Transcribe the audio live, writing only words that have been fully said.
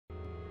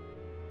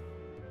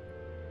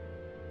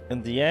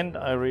In the end,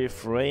 I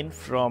refrained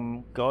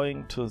from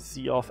going to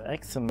Sea of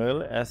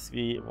Examil as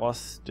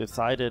was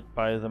decided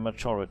by the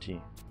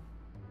majority.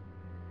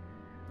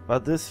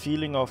 But this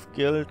feeling of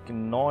guilt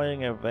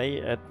gnawing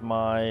away at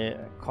my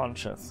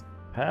conscience.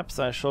 Perhaps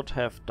I should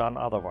have done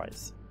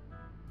otherwise.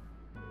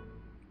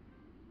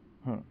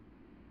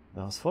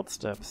 Those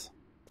footsteps.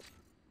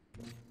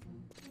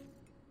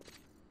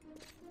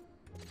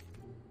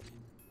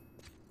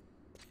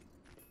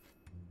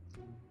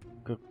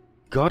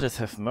 Goddess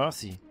have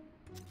mercy.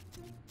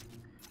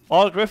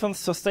 All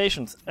Griffons to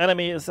stations.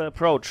 Enemy is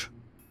approach.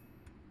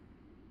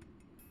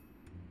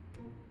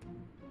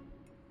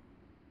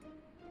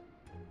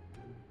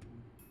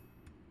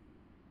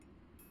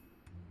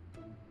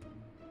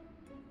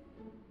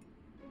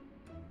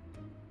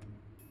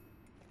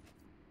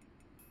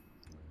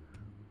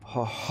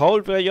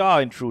 Hold where you are,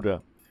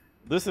 intruder.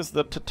 This is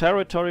the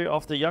territory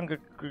of the younger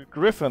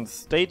Griffons.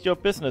 State your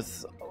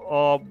business,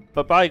 or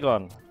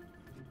bygone.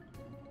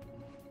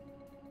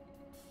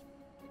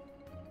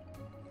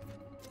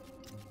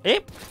 Eh?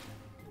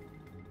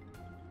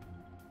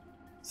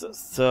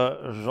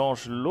 Sir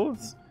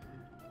Jean-Luz,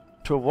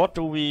 to what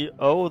do we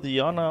owe the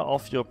honor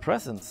of your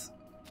presence?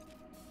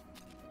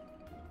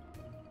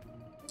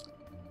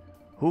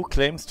 Who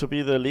claims to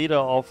be the leader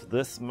of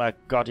this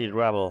Maggotti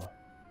rebel?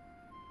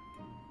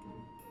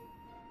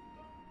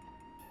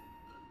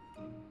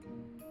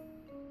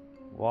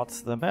 What's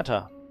the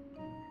matter?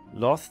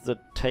 Lost the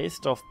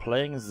taste of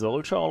playing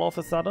soldier all of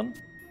a sudden?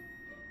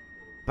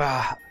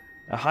 Bah!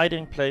 A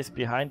hiding place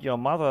behind your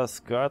mother's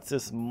skirts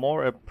is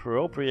more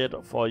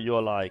appropriate for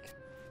your like.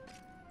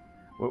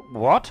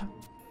 What?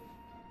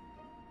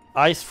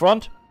 Ice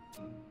front?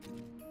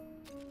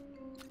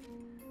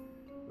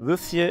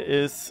 This here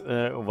is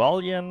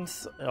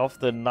Valiance of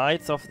the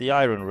Knights of the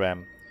Iron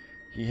Ram.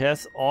 He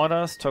has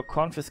orders to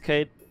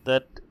confiscate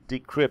that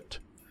decrypt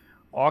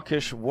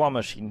orcish war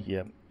machine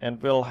here,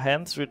 and will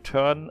hence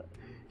return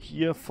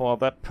here for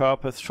that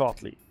purpose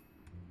shortly.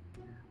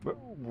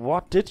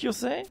 What did you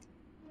say?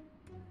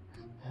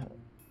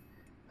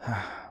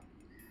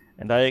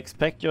 And I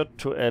expect you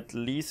to at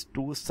least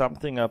do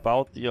something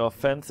about the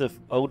offensive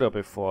odor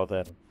before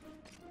then.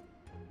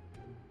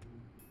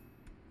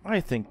 I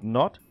think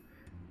not.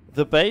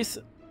 The base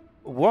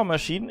war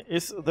machine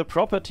is the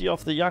property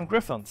of the young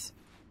Griffons.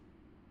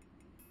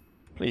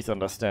 Please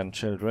understand,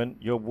 children,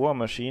 your war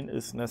machine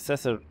is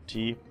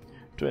necessity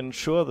to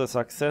ensure the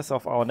success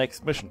of our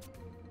next mission.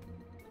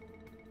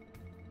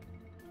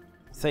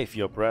 Save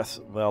your breath,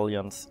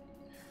 Valiance.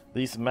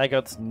 These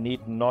maggots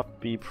need not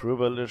be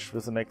privileged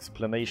with an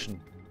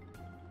explanation.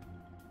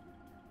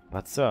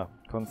 But sir,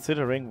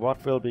 considering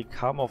what will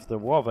become of the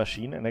war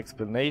machine, an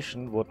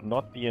explanation would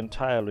not be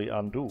entirely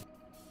undue.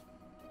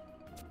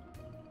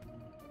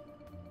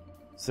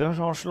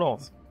 Sergeant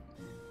Schloss,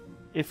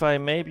 if I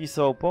may be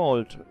so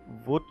bold,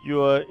 would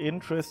your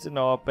interest in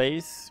our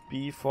base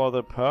be for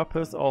the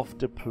purpose of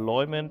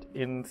deployment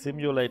in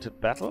simulated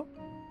battle?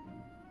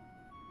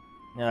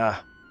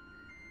 Ah,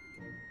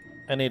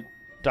 an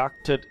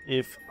inducted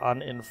if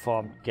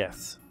uninformed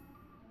guess.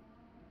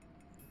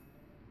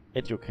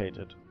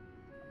 Educated.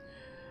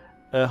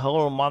 A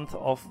whole month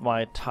of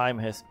my time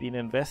has been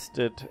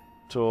invested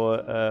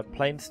to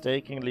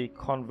painstakingly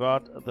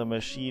convert the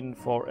machine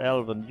for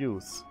elven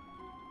use.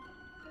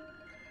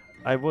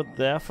 I would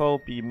therefore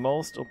be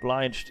most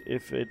obliged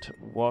if it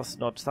was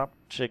not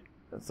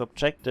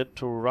subjected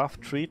to rough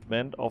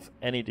treatment of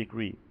any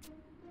degree.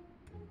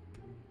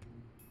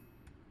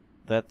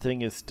 That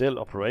thing is still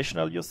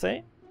operational, you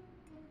say?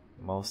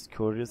 Most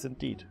curious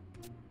indeed.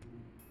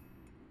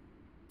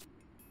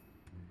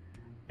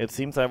 It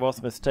seems I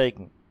was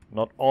mistaken.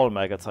 Not all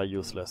maggots are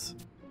useless.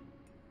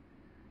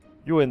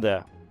 You in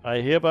there. I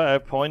hereby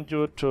appoint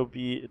you to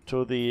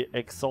the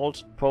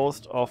exalted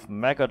post of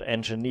maggot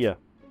engineer.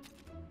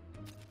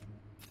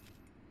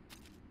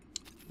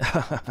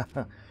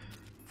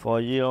 For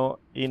your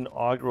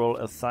inaugural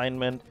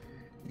assignment,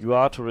 you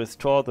are to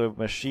restore the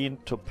machine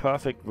to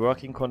perfect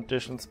working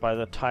conditions by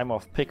the time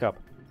of pickup.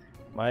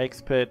 My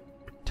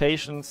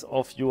expectations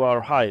of you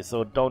are high,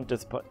 so don't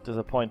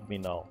disappoint me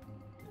now.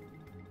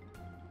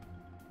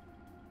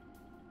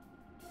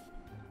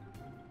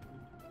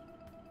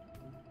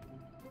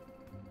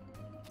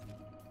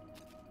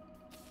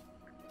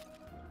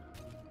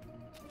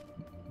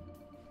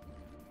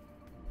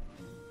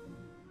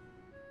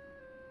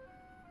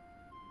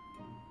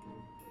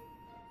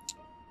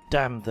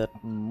 Damn that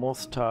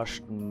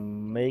mustached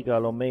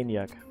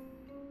megalomaniac.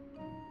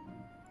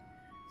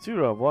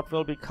 Zero, what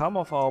will become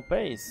of our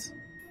base?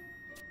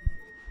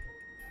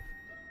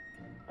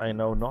 I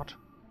know not.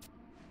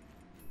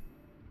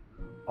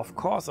 Of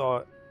course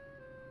our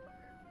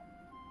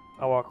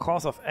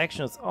course of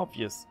action is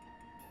obvious.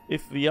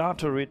 If we are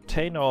to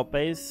retain our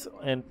base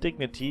and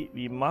dignity,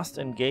 we must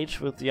engage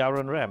with the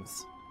Iron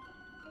Rams.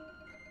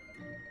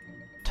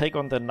 Take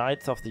on the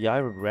Knights of the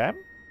Iron Ram?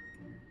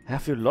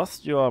 Have you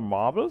lost your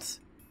marbles?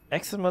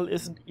 Examil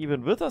isn't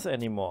even with us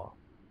anymore.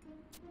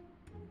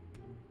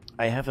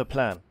 I have a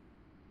plan.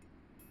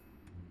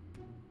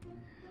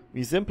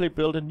 We simply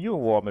build a new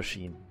war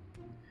machine.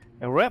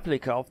 A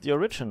replica of the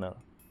original.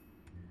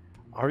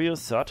 Are you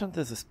certain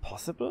this is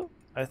possible?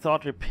 I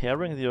thought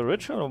repairing the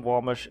original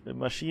war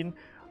machine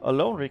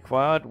alone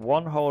required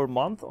 1 whole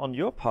month on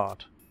your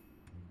part.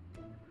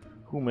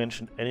 Who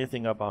mentioned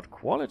anything about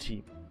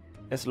quality?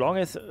 As long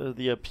as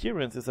the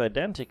appearance is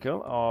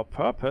identical, our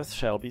purpose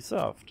shall be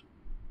served.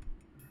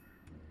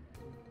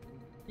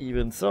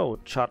 Even so,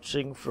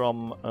 judging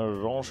from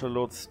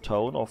Rongelot's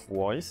tone of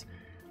voice,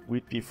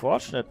 we'd be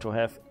fortunate to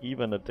have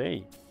even a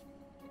day.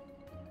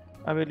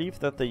 I believe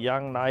that the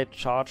young knight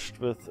charged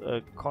with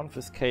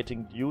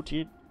confiscating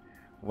duty,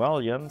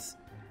 Valiance,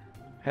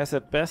 has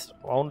at best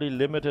only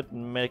limited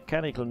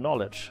mechanical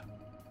knowledge.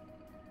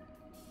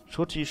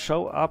 Should he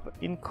show up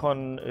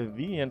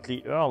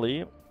inconveniently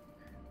early,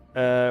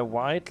 a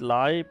white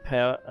lie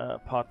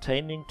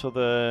pertaining to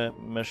the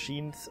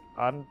machine's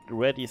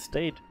unready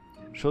state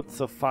should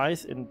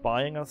suffice in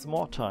buying us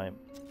more time.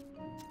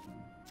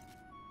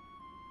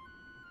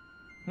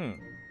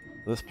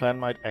 This plan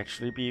might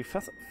actually be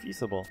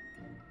feasible.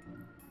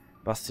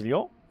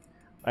 Bastillon,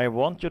 I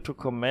want you to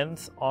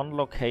commence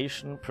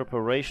on-location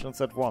preparations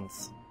at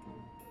once.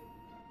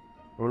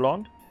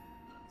 Roland,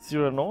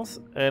 Cyranos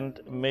and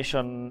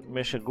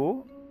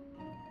Meshago,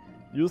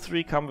 you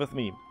three come with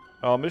me.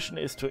 Our mission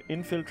is to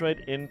infiltrate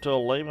into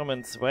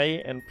Lamerman's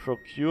Way and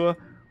procure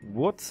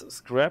wood's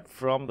scrap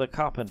from the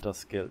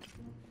Carpenter's Guild.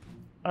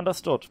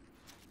 Understood.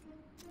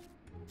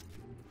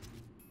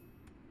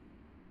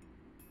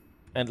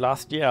 And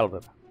lastly,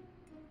 Alvin.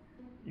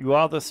 You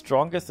are the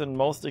strongest and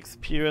most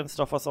experienced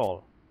of us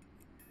all.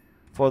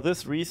 For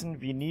this reason,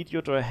 we need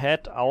you to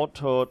head out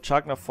to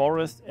Chagna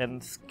Forest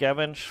and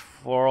scavenge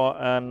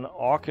for an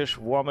orcish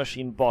war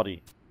machine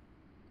body.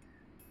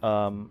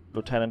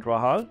 Lieutenant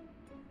Rahal?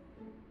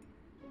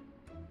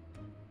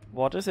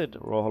 What is it,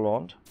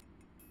 Roland?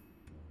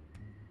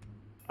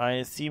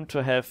 I seem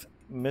to have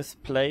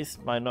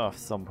misplaced my nerves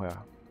somewhere.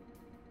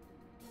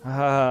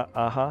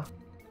 Aha.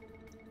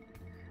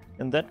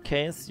 In that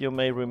case, you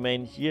may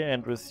remain here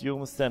and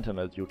resume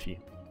sentinel duty.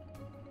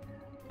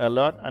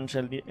 Alert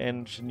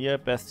Engineer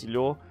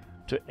Bastillon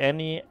to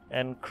any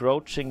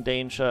encroaching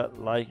danger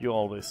like you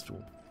always do.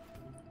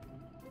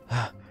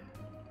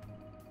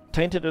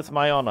 Tainted is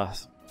my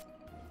honors.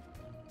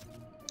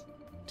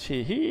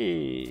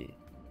 Tee.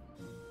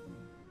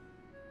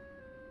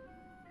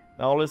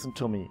 Now listen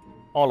to me,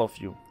 all of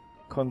you.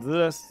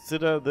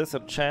 Consider this a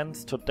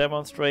chance to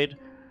demonstrate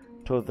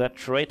to that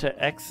traitor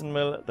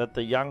Axenmill that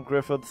the young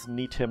Griffons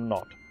need him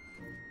not.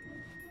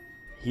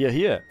 Hear,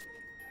 hear.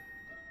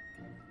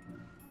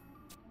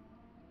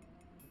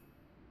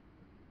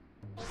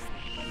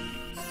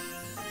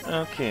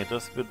 Okay,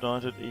 das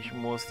bedeutet, ich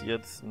muss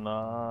jetzt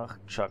nach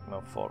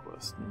Chagna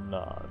Forest.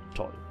 Na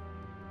toll.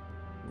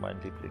 Mein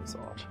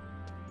Lieblingsort.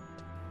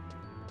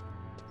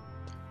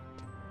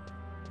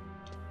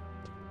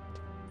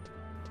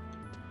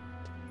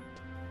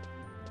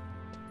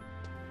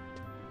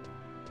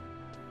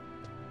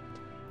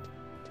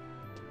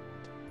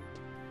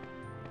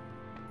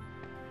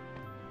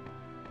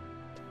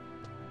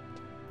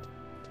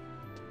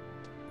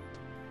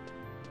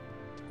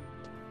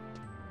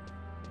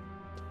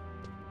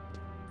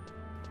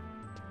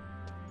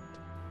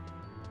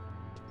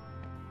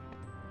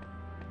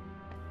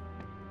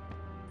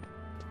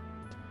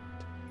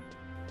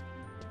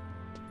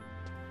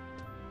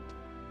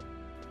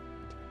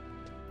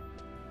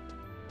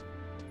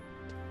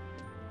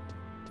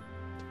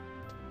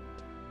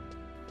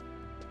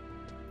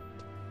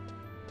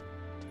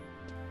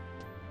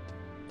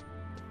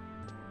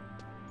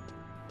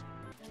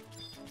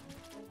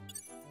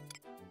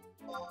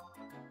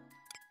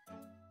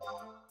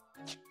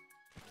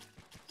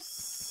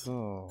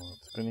 So,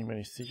 jetzt bin ich mir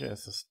nicht sicher,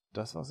 ist es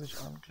das, was ich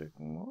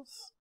anklicken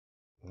muss?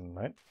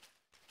 Nein.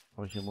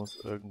 Aber hier muss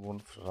irgendwo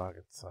ein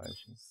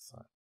Fragezeichen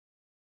sein.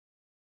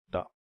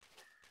 Da.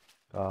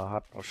 Da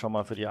hat man schon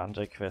mal für die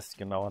andere Quest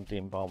genau an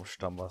dem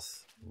Baumstamm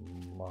was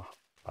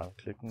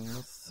anklicken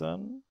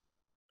müssen.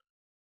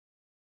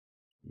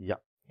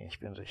 Ja, ich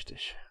bin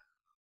richtig.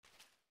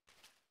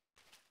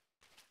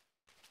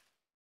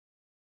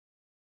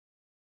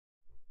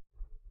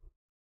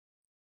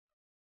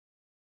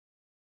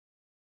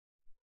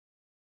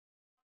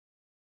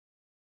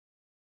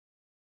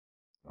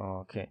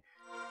 Okay,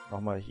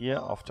 nochmal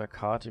hier auf der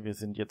Karte. Wir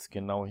sind jetzt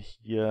genau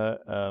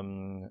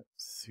hier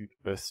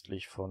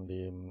südöstlich von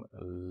dem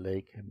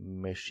Lake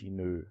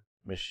Mechineux.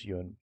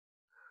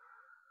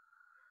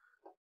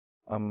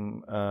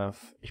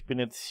 Ich bin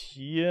jetzt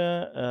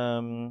hier,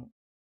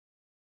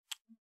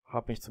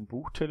 habe mich zum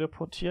Buch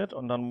teleportiert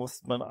und dann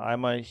muss man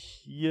einmal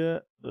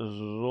hier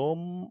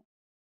rum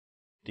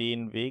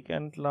den Weg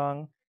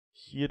entlang,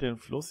 hier den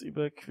Fluss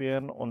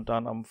überqueren und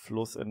dann am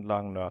Fluss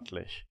entlang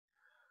nördlich.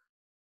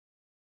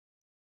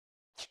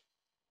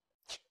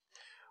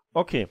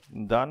 Okay,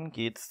 dann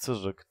geht's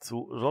zurück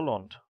zu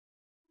Roland.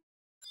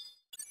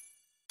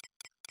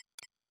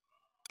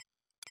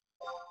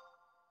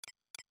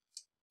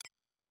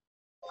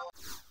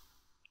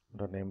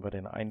 Und dann nehmen wir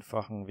den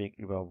einfachen Weg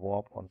über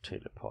Warp und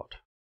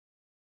Teleport.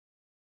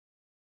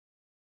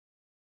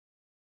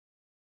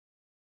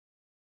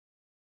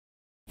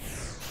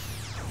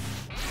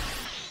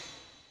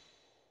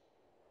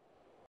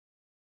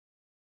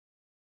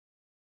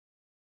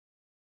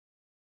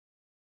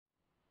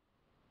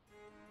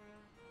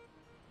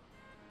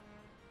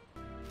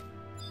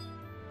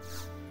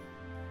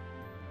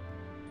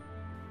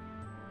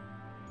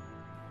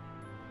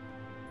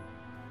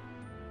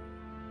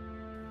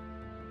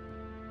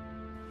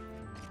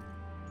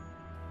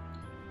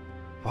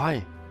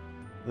 Why?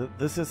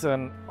 This is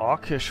an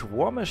orcish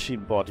war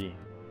machine body.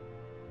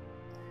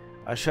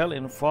 I shall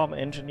inform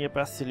Engineer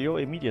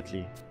Bastilio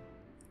immediately.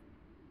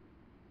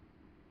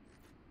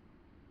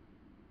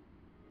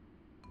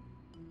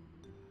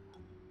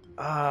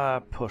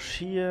 Push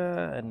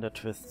here and a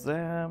twist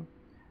there.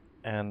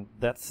 And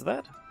that's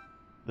that.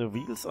 The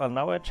wheels are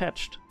now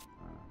attached.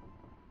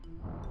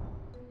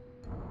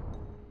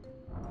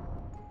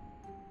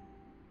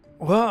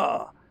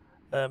 Whoa!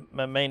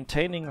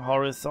 Maintaining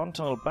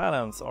horizontal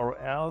balance, or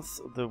else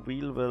the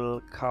wheel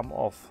will come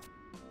off.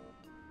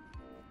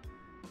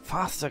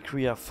 Faster,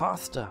 Kriya,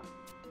 faster!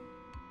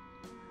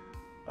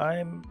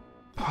 I'm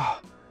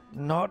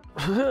not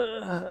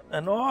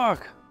an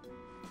orc.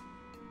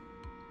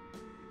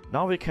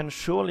 Now we can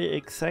surely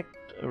exact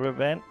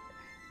revenge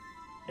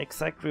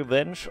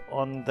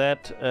on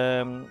that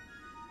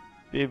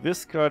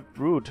bewhiskered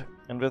brute,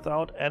 and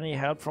without any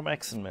help from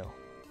Exenmill.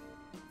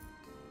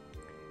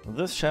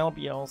 This shall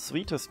be our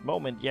sweetest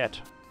moment yet.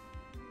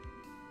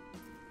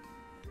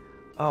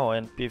 Oh,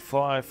 and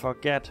before I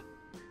forget,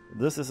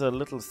 this is a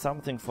little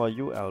something for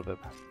you, Albib.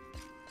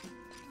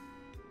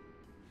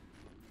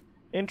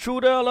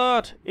 Intruder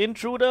alert!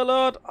 Intruder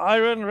alert!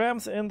 Iron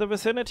rams in the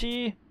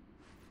vicinity!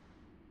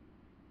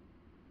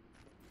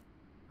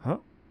 Huh?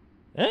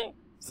 Hey?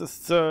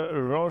 This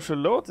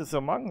Ronchelot is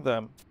among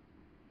them.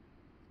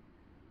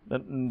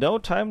 No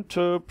time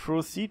to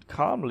proceed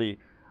calmly.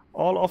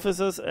 All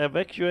officers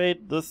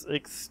evacuate this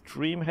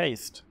extreme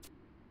haste.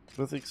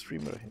 With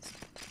extreme haste.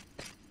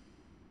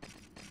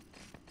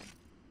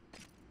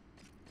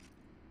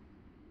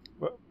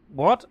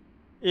 What?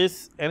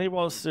 Is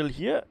anyone still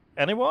here?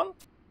 Anyone?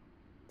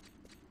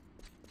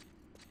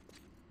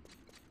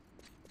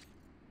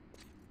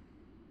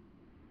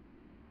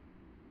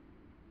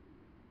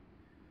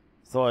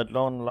 So at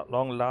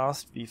long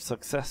last, we've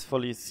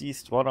successfully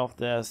seized one of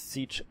their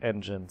siege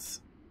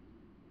engines.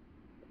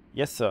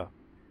 Yes, sir.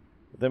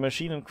 The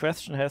machine in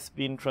question has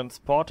been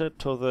transported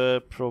to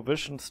the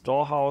provision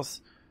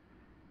storehouse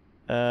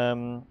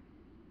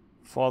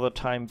for the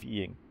time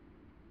being.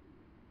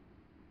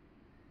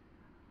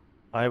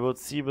 I would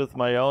see with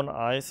my own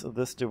eyes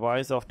this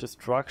device of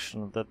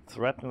destruction that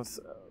threatens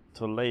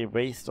to lay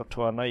waste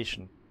to our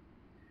nation.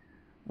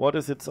 What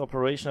is its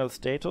operational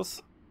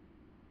status?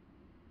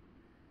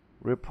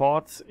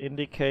 Reports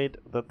indicate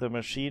that the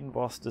machine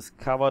was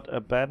discovered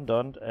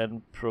abandoned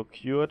and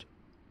procured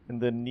in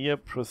the near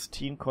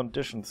pristine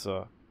condition,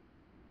 sir.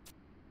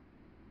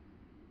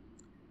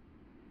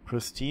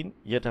 Pristine,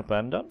 yet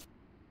abandoned?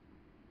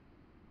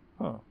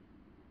 Huh.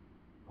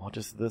 What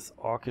is this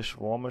orcish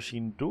war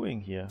machine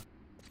doing here?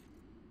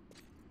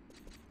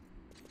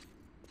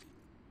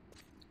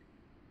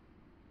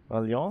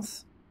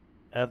 Valiance,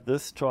 add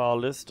this to our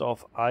list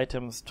of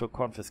items to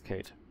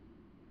confiscate.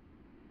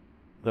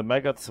 The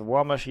Maggot's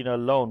war machine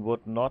alone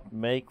would not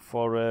make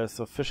for a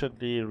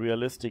sufficiently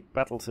realistic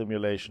battle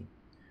simulation.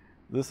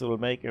 This will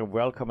make a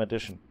welcome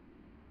addition.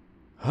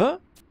 Huh?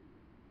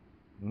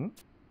 Hmm?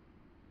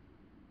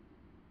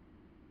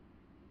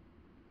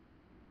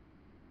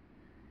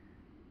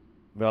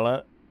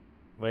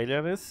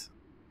 Valianis?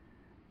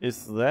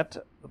 Is that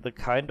the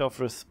kind of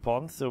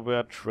response they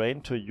were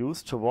trained to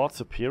use towards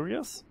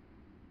superiors?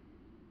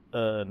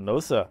 No,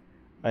 sir.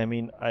 I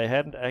mean, I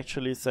hadn't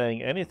actually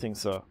saying anything,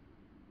 sir.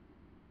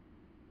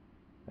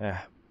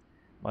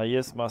 My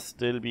ears must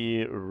still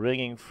be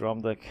ringing from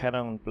the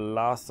cannon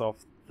blast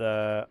of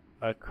the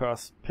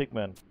accursed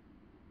pigman.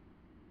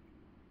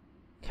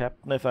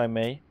 Captain, if I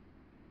may.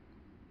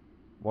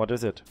 What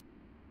is it?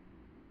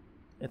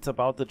 It's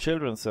about the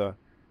children, sir.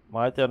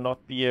 Might there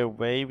not be a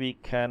way we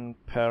can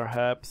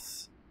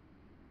perhaps...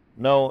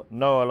 No,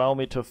 allow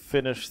me to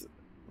finish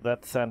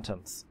that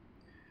sentence.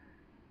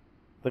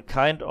 The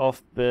kind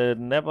of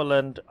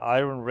benevolent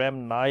Iron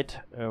Ram Knight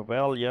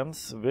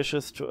Valiance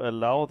wishes to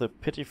allow the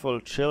pitiful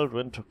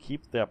children to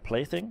keep their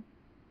plaything?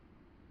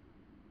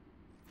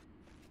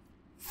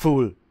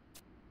 Fool!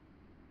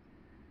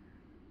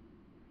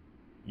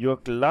 Your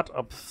glut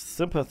of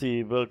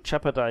sympathy will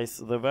jeopardize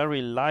the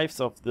very lives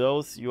of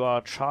those you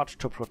are charged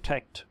to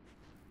protect,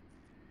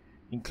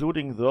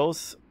 including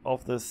those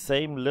of the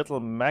same little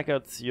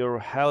maggots you're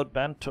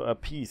hell-bent to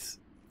appease.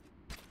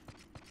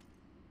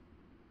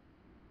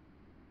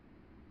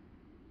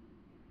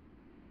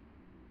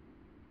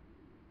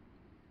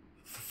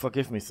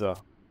 Forgive me, sir.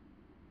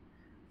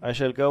 I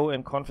shall go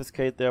and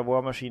confiscate their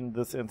war machine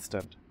this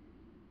instant.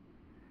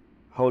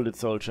 Hold it,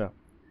 soldier.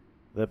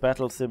 The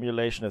battle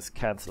simulation is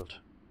cancelled.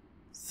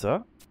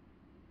 Sir?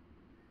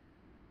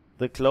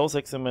 The close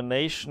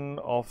examination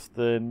of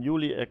the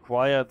newly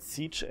acquired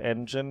siege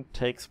engine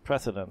takes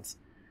precedence.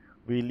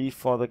 We leave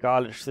for the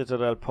Garlish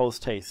Citadel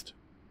post-haste.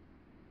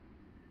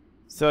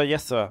 Sir,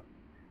 yes, sir.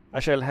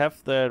 I shall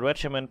have the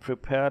regiment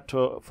prepared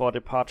for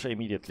departure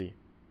immediately.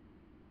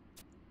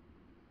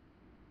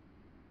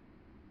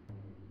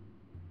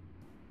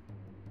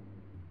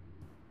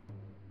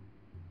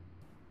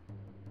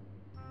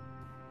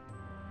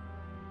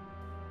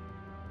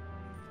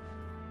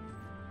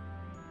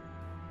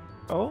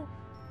 Oh?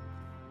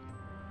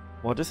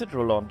 What is it,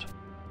 Roland?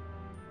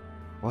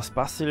 Was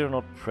Bastilio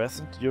not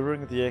present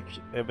during the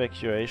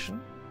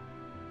evacuation?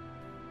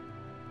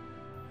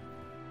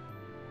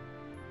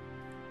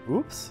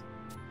 Oops.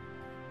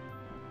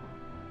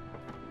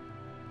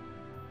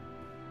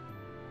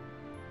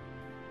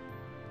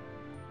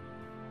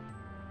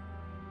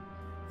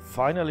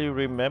 Finally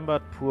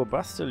remembered poor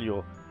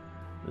Bastilio.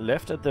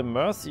 Left at the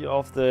mercy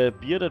of the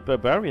bearded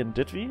barbarian,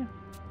 did we?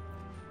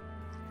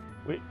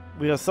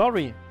 We are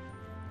sorry.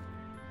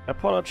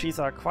 Apologies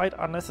are quite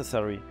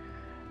unnecessary,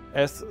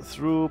 as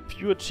through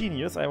pure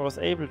genius I was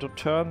able to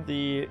turn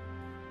the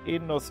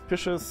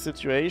inauspicious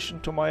situation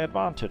to my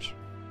advantage.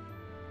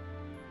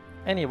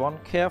 Anyone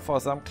care for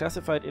some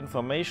classified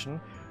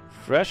information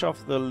fresh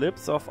off the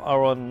lips of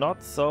our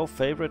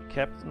not-so-favorite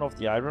captain of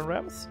the Iron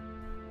Rams?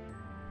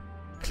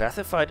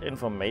 Classified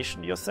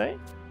information, you say?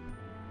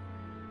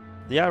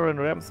 The Iron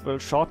Rams will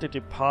shortly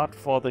depart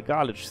for the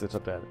Garlich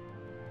Citadel.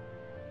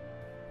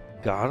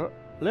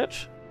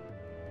 Garlich?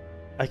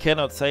 I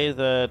cannot say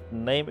that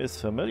name is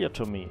familiar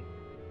to me.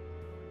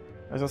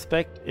 I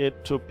suspect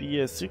it to be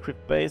a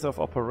secret base of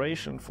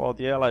operation for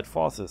the Allied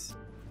forces.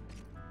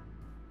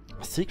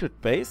 A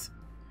secret base?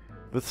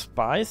 With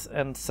spies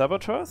and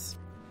saboteurs?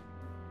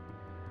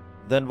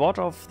 Then what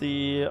of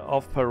the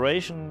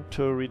operation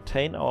to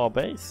retain our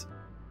base?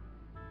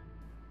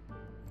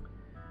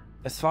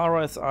 As far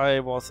as I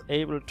was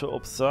able to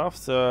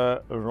observe,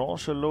 the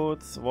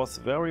Ronchelots was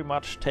very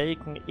much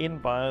taken in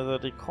by the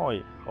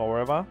decoy.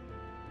 However,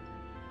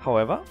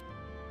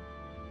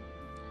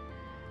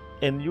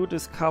 a new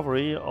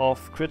discovery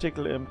of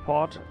critical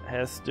import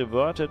has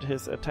diverted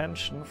his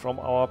attention from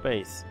our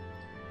base,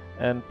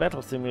 and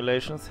battle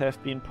simulations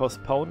have been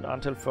postponed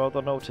until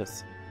further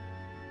notice.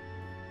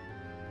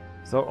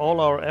 So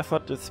all our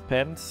effort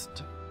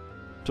dispensed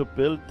to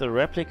build the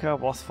replica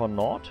was for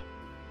naught?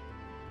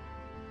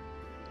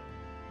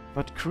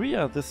 But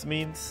Kriya, this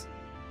means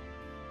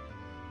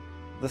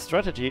the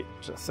strategy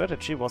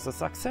was a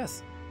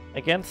success.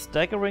 Against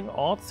staggering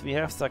odds, we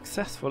have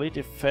successfully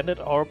defended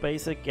our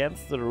base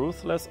against the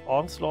ruthless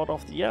onslaught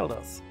of the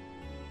Elders.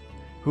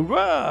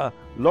 Hurrah!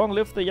 Long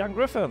live the young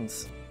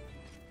Griffons!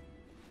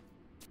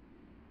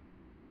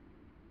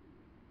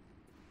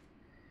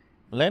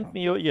 Lend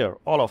me your ear,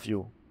 all of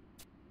you.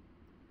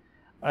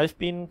 I've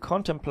been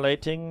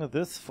contemplating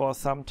this for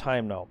some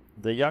time now.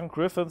 The young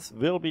Griffons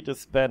will be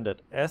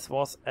disbanded, as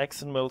was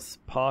Axenmill's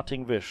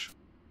parting wish.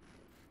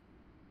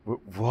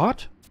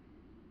 What?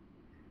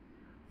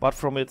 But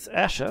from its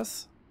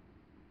ashes,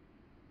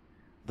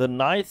 the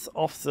knights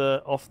of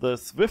the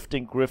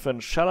swifting Griffon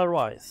shall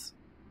arise.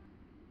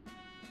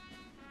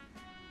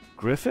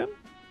 Griffon?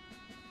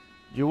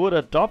 You would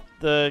adopt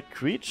the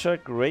creature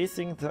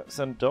gracing the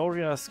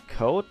Sandoria's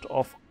coat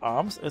of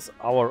arms as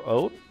our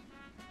own?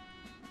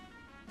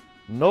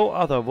 No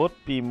other would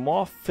be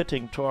more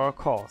fitting to our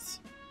cause.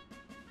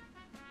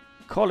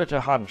 Call it a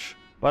hunch,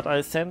 but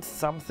I sense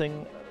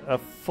something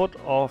afoot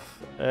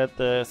at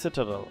the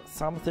Citadel,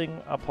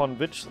 something upon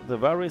which the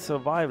very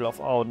survival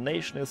of our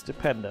nation is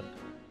dependent.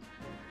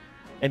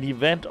 An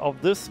event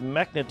of this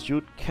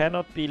magnitude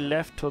cannot be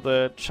left to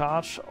the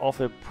charge of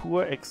a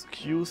poor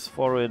excuse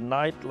for a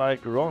knight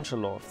like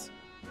Ronchelots.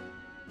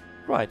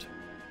 Right.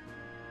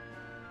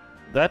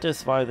 That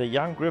is why the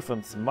young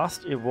Griffons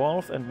must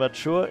evolve and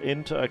mature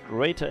into a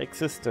greater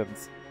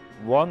existence,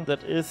 one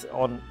that is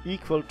on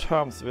equal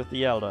terms with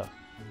the Elder.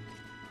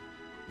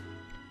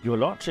 Your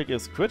logic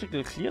is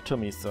critically clear to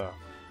me, sir.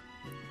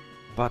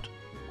 But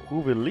who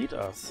will lead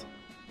us?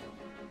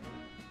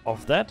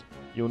 Of that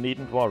you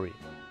needn't worry.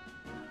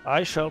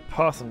 I shall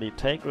personally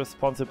take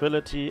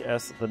responsibility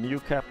as the new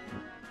captain,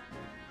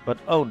 but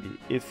only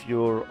if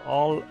you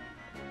all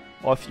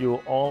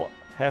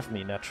have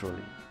me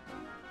naturally.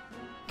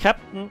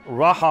 Captain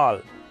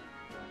Rahal!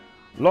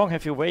 Long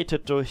have you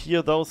waited to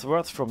hear those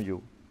words from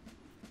you.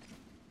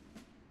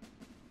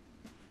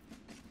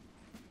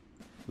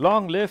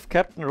 Long live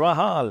Captain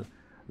Rahal!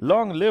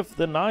 Long live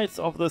the Knights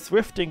of the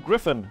Swifting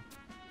Griffon!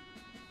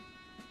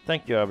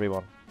 Thank you,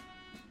 everyone.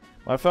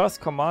 My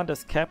first command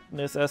as captain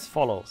is as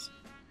follows.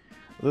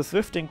 The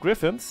Swifting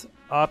Griffons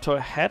are to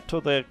head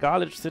to the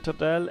Garlich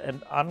Citadel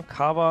and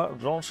uncover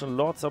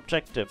Ronchelots'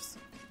 objectives.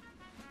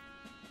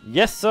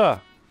 Yes, sir!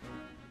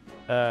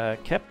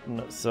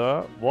 Captain,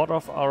 sir, what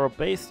of our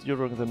base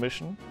during the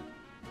mission?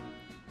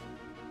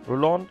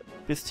 Roland,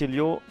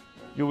 Bastilio,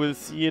 you will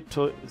see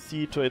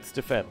to its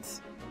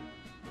defense.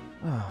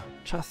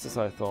 Just as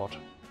I thought.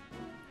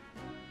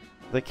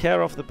 The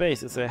care of the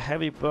base is a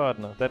heavy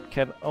burden that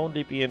can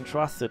only be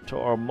entrusted to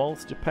our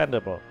most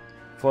dependable.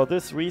 For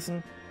this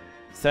reason,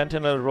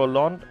 Sentinel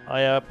Roland,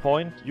 I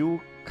appoint you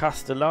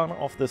Castellan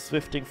of the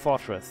Swifting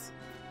Fortress.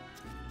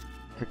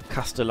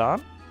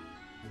 Castellan?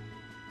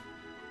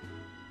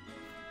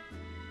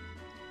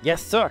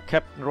 Yes, sir,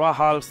 Captain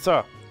Rahal,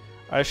 sir.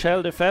 I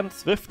shall defend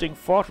Swifting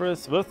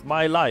Fortress with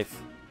my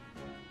life.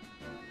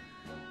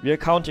 We are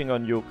counting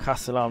on you,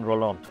 Castellan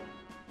Roland.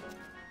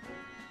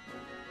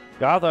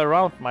 Gather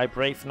around, my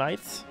brave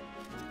knights.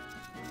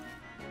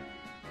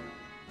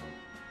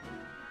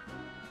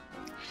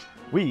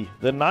 We,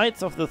 the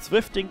Knights of the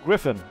Swifting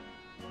Griffon,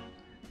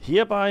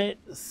 hereby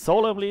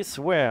solemnly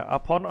swear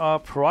upon our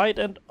pride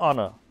and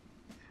honor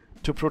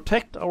to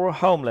protect our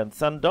homeland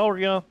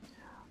Sandoria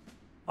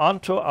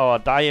unto our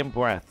dying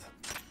breath.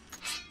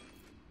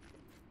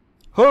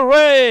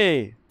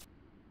 Hooray!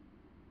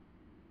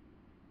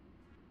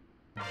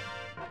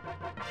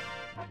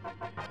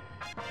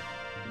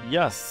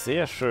 Ja,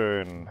 sehr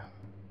schön.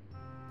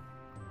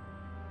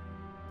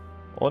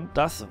 Und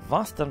das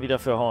war's dann wieder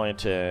für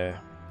heute.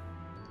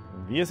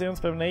 Wir sehen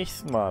uns beim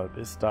nächsten Mal.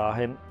 Bis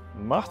dahin,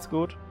 macht's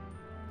gut.